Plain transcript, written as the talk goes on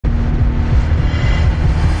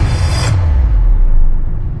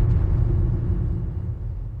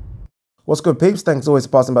What's good, peeps? Thanks always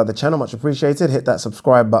for passing by the channel. Much appreciated. Hit that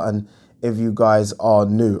subscribe button if you guys are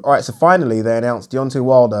new. All right, so finally they announced Deontay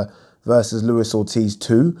Wilder versus Luis Ortiz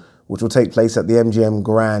 2, which will take place at the MGM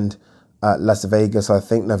Grand at Las Vegas, I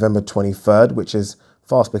think, November 23rd, which is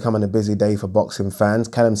fast becoming a busy day for boxing fans.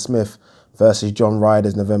 Callum Smith versus John Ryder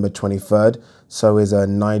is November 23rd. So is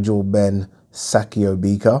Nigel Ben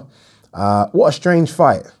Sakiobika. What a strange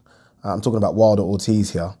fight. I'm talking about Wilder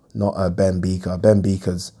Ortiz here, not Ben Beaker. Ben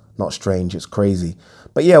Beaker's not strange, it's crazy.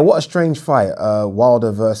 But yeah, what a strange fight.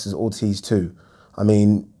 Wilder versus Ortiz 2. I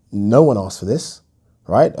mean, no one asked for this,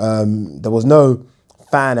 right? There was no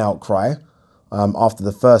fan outcry after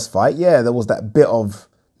the first fight. Yeah, there was that bit of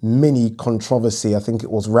mini controversy. I think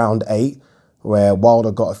it was round 8, where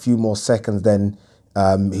Wilder got a few more seconds than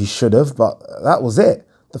he should have, but that was it.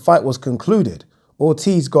 The fight was concluded.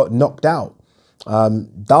 Ortiz got knocked out.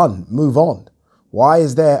 Done. Move on. Why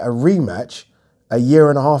is there a rematch a year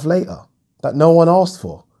and a half later that no one asked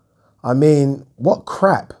for? I mean, what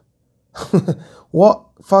crap. What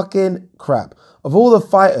fucking crap. Of all the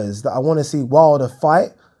fighters that I want to see Wilder fight,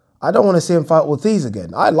 I don't want to see him fight Ortiz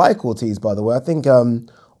again. I like Ortiz, by the way. I think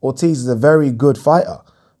Ortiz is a very good fighter.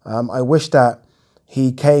 I wish that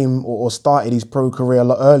he came or started his pro career a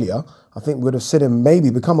lot earlier. I think we would have seen him maybe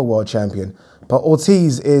become a world champion. But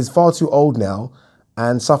Ortiz is far too old now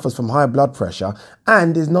and suffers from high blood pressure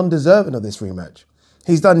and is non-deserving of this rematch.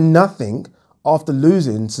 He's done nothing after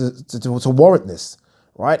losing to warrant this,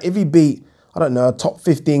 right? If he beat, I don't know, a top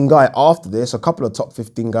 15 guy after this, a couple of top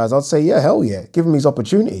 15 guys, I'd say, yeah, hell yeah. Give him his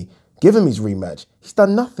opportunity. Give him his rematch. He's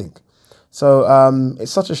done nothing. So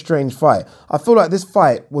it's such a strange fight. I feel like this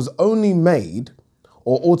fight was only made,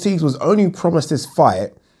 or Ortiz was only promised this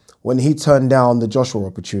fight when he turned down the Joshua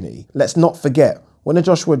opportunity. Let's not forget, when the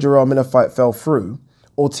Joshua-Jarrell Miller fight fell through,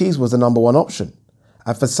 Ortiz was the #1 option.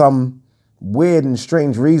 And for some weird and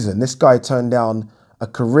strange reason, this guy turned down a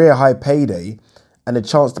career-high payday and a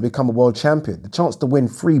chance to become a world champion, the chance to win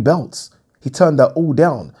 3 belts. He turned that all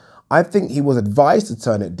down. I think he was advised to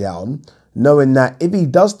turn it down, knowing that if he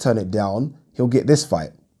does turn it down, he'll get this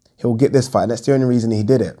fight. He'll get this fight, and that's the only reason he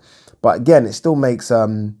did it. But again, it still makes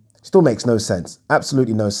no sense.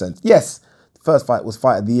 Absolutely no sense. Yes, the first fight was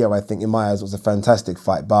fight of the year, I think, in my eyes. It was a fantastic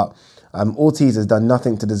fight. But Ortiz has done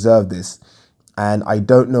nothing to deserve this. And I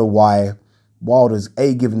don't know why Wilder's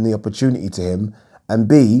A, given the opportunity to him, and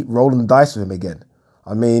B, rolling the dice with him again.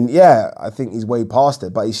 I mean, yeah, I think he's way past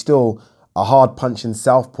it, but he's still a hard-punching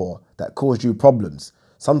southpaw that caused you problems.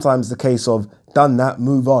 Sometimes the case of, done that,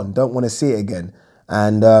 move on, don't want to see it again.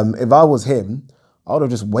 And if I was him, I would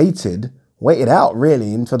have just waited out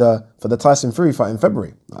really for the Tyson Fury fight in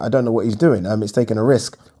February. I don't know what he's doing. It's taking a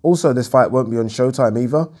risk. Also, this fight won't be on Showtime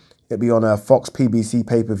either. It'll be on a Fox PBC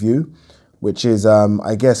pay-per-view, which is,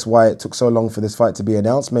 I guess, why it took so long for this fight to be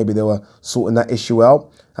announced. Maybe they were sorting that issue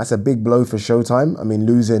out. That's a big blow for Showtime. I mean,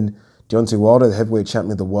 losing Deontay Wilder, the heavyweight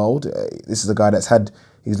champion of the world. This is a guy that's had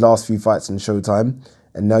his last few fights in Showtime,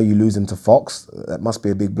 and now you lose him to Fox. That must be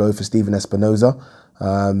a big blow for Steven Espinoza.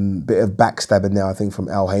 Bit of backstabbing there, I think, from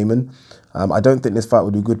Al Heyman. I don't think this fight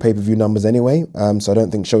will do good pay-per-view numbers anyway, so I don't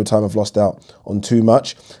think Showtime have lost out on too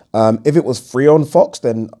much. If it was free on Fox,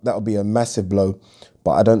 then that would be a massive blow,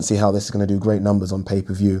 but I don't see how this is going to do great numbers on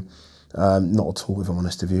pay-per-view. Not at all, if I'm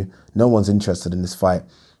honest with you. No one's interested in this fight.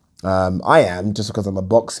 I am, just because I'm a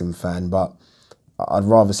boxing fan, but I'd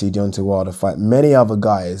rather see Deontay Wilder fight many other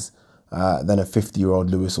guys than a 50-year-old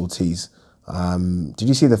Luis Ortiz. Did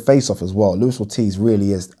you see the face-off as well? Luis Ortiz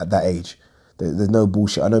really is at that age. There's no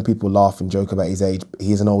bullshit. I know people laugh and joke about his age, but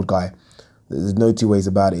he's an old guy. There's no two ways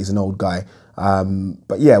about it. He's an old guy.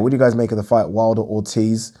 But yeah, what do you guys make of the fight, Wilder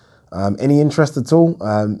Ortiz? Any interest at all?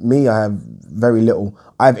 Me, I have very little.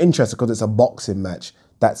 I have interest because it's a boxing match.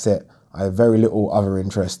 That's it. I have very little other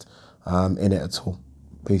interest in it at all.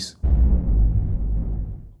 Peace.